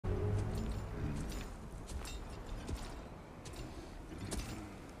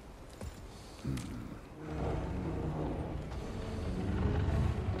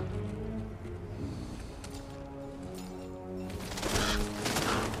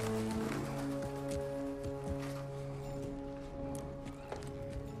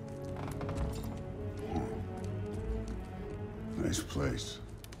Nice place.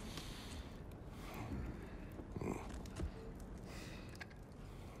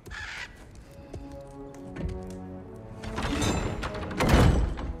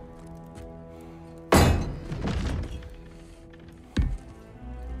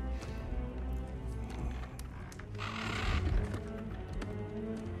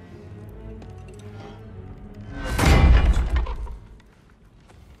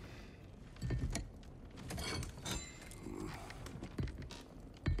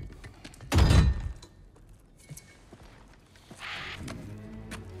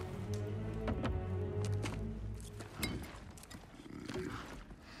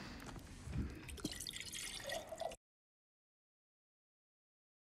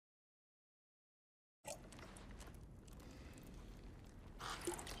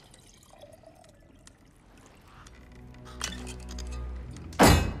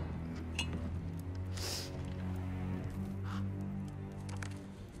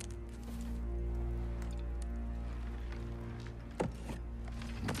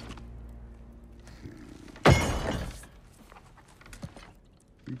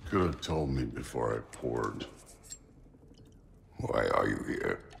 You could have told me before I poured. Why are you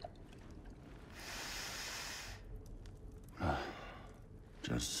here?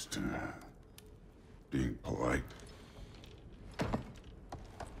 Just, being polite.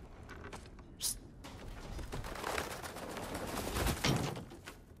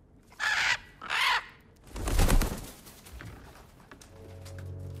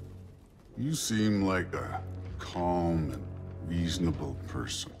 You seem like a calm and reasonable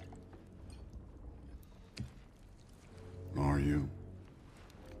person. Are you?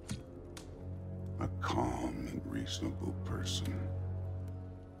 A calm and reasonable person.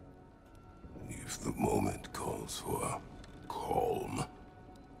 If the moment calls for calm.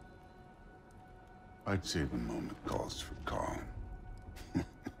 I'd say the moment calls for calm.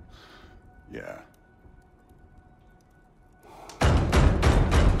 Yeah.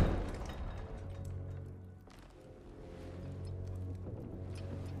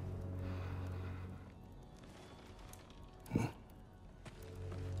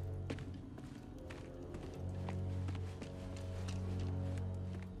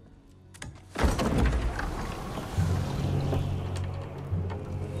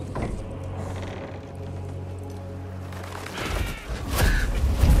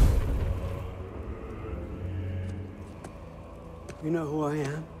 You know who I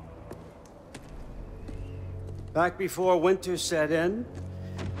am? Back before winter set in,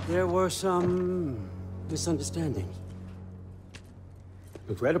 there were some misunderstandings.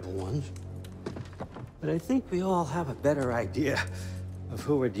 Regrettable ones. But I think we all have a better idea of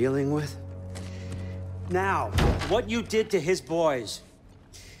who we're dealing with. Now, what you did to his boys.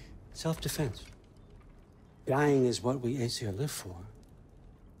 Self-defense. Dying is what we Aesir live for.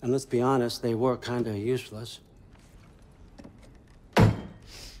 And let's be honest, they were kinda useless.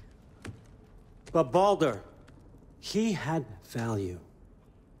 But Baldur, he had value.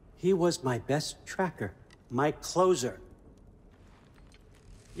 He was my best tracker, my closer.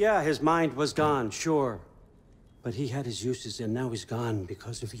 Yeah, his mind was gone, sure. But he had his uses, and now he's gone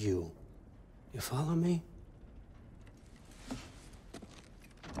because of you. You follow me?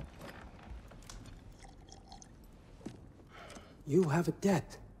 You have a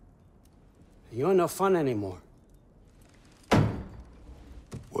debt. You're no fun anymore.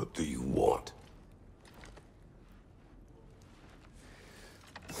 What do you want?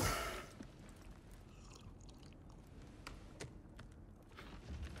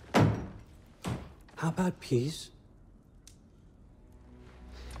 How about peace?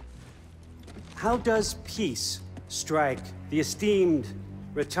 How does peace strike the esteemed,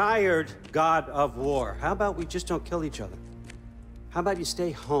 retired god of war? How about we just don't kill each other? How about you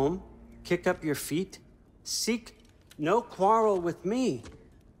stay home, kick up your feet, seek no quarrel with me,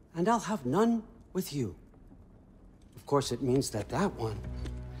 and I'll have none with you. Of course, it means that that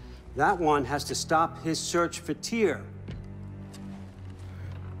one has to stop his search for Tyr.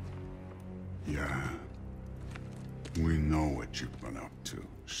 Yeah. We know what you've been up to.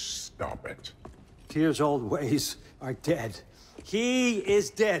 Stop it. Tyr's old ways are dead. He is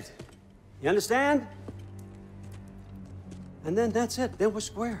dead. You understand? And then that's it. Then we're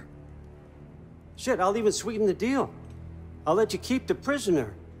square. Shit, I'll even sweeten the deal. I'll let you keep the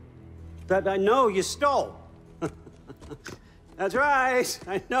prisoner that I know you stole. That's right.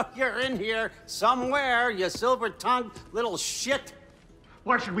 I know you're in here somewhere, you silver-tongued little shit.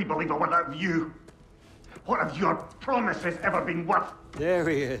 Why should we believe a word out of you? What have your promises ever been worth? There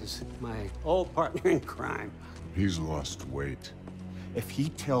he is, my old partner in crime. He's lost weight. If he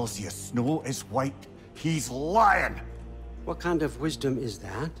tells you snow is white, he's lying. What kind of wisdom is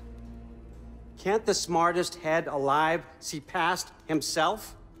that? Can't the smartest head alive see past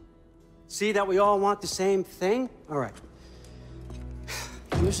himself? See that we all want the same thing? All right.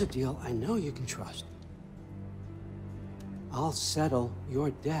 Here's a deal I know you can trust. I'll settle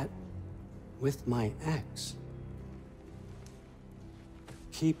your debt with my ex.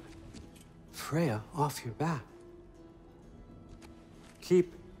 Keep Freya off your back.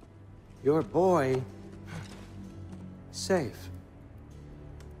 Keep your boy safe.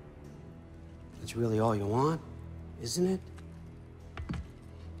 That's really all you want, isn't it?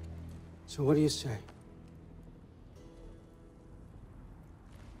 So what do you say?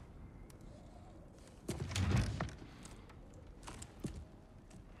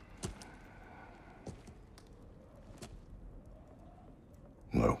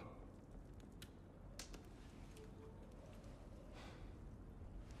 No.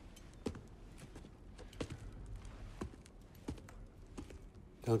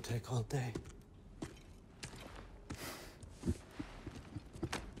 Don't take all day.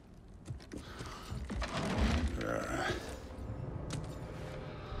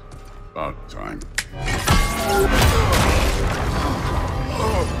 About time.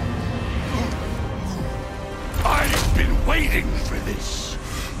 I've been waiting for this.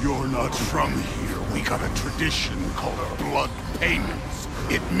 You're not from here. We got a tradition called blood payments.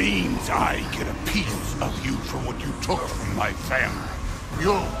 It means I get a piece of you for what you took from my family.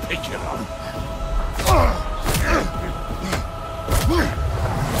 You'll pick it up.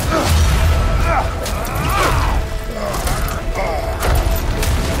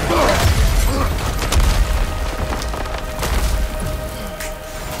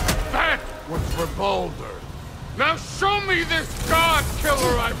 That was for Baldur. Now show me this god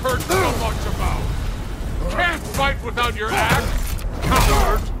killer I've heard so much about. Can't fight without your axe,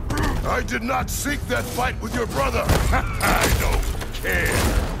 coward. I did not seek that fight with your brother. I don't care.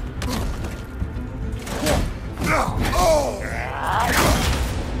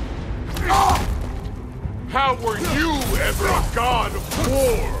 How were you ever a god of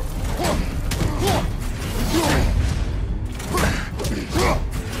war?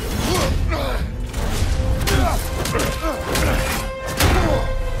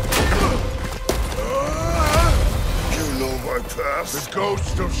 You know my past. The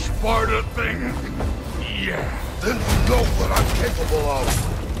ghost of Sparta thing? Yeah. Then you know what I'm capable of.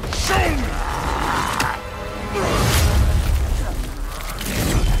 Show me!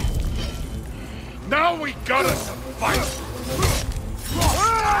 Now we got us a fight!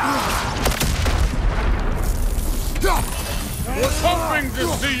 Was hoping to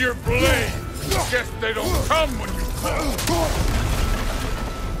see your blade. Guess they don't come when you call.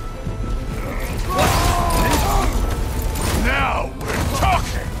 Now we're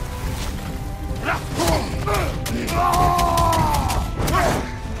talking!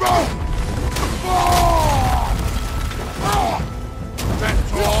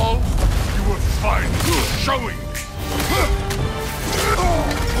 That's all? You were fine showing me.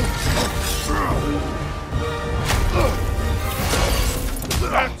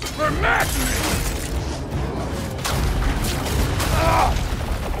 That's for madness!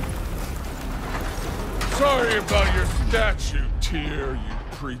 Sorry about your statue, Tyr, you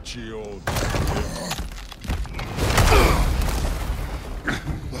preachy old...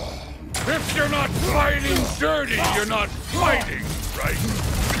 If you're not fighting dirty, you're not fighting, right?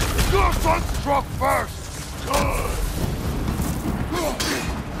 Your son struck first. Good.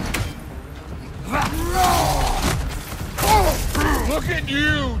 Look at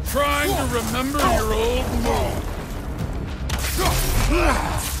you, trying to remember your old move.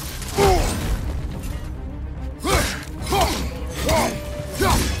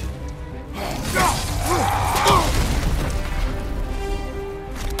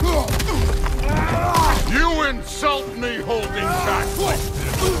 You insult me holding back like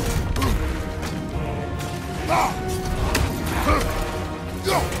this.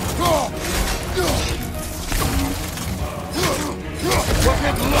 Was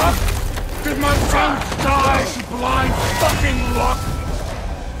it luck? Did my son die to blind fucking luck?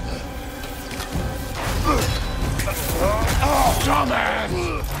 Dumbass!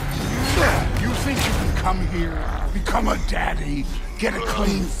 You think you can come here, become a daddy, get a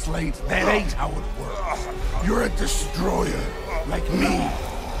clean slate? That ain't how it works. You're a destroyer, like me.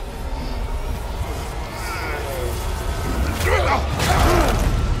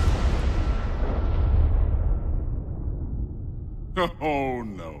 Oh,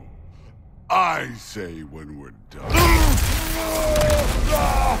 no. I say when we're done.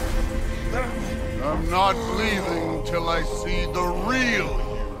 I'm not leaving till I see the real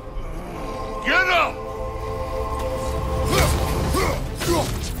you. Get up!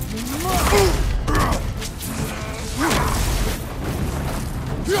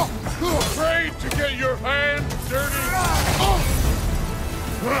 Afraid to get your hands dirty?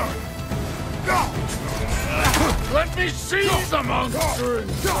 Let me see the monster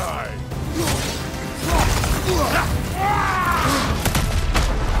inside!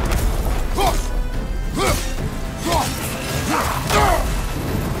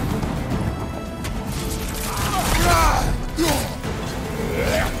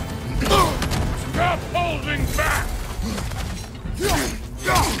 Stop holding back!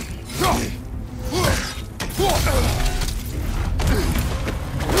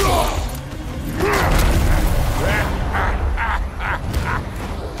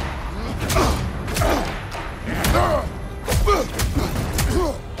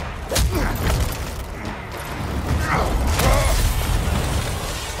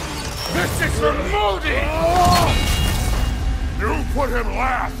 This is for Odin! You put him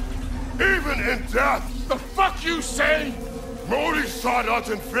last, even in death! The fuck you say? Modi sought us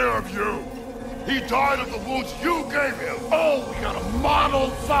in fear of you. He died of the wounds you gave him. Oh, we got a model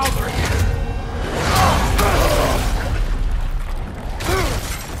father here.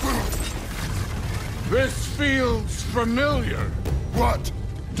 This feels familiar. What?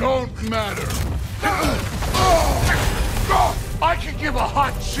 Don't matter. I can give a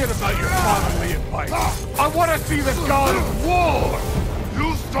hot shit about your fatherly advice. I want to see the god of war.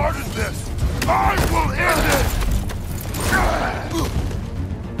 You started this. I will end it.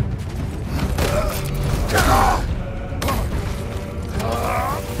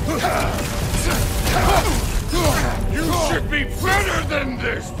 You should be better than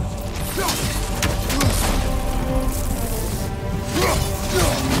this.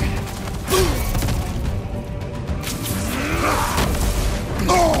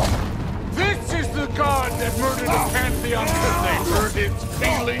 This is the god that murdered a pantheon because they hurt its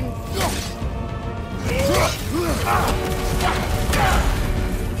feelings.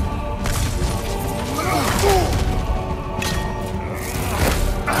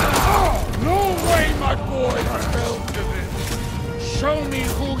 No way, my boy, fell to this. Show me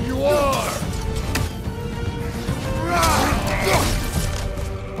who you are.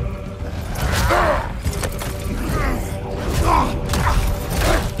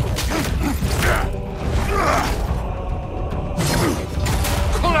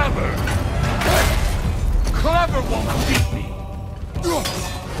 Clever! Clever won't beat me!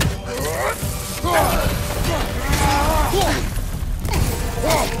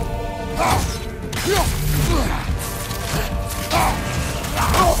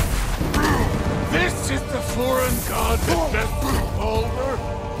 This is the foreign god that best revolver?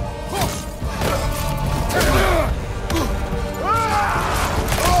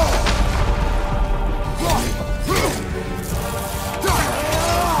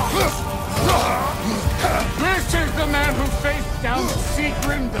 This is the man who faced down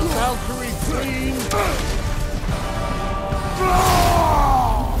Sigrun, the Valkyrie Queen.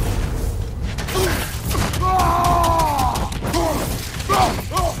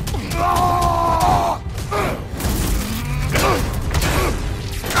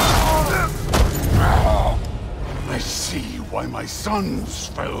 I see why my sons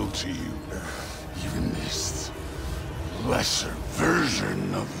fell to you. Even this lesser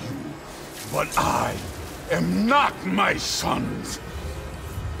version of you. But I am not my sons.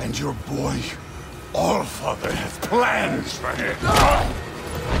 And your boy, Allfather, has plans for him.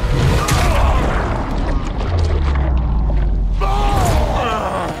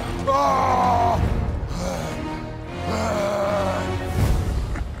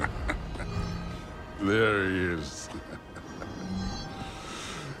 There he is.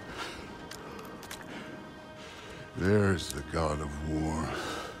 There's the god of war.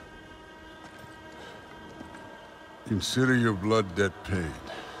 Consider your blood debt paid.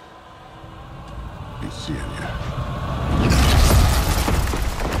 Be seeing you.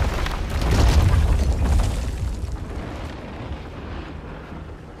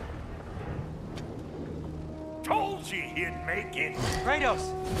 Told you he'd make it.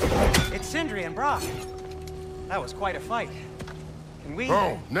 Kratos! It's Sindri and Brock. That was quite a fight. Can we...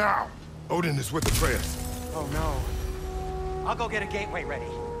 Oh, now! Odin is with Atreus. Oh no. I'll go get a gateway ready.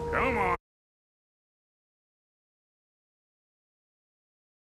 Come on.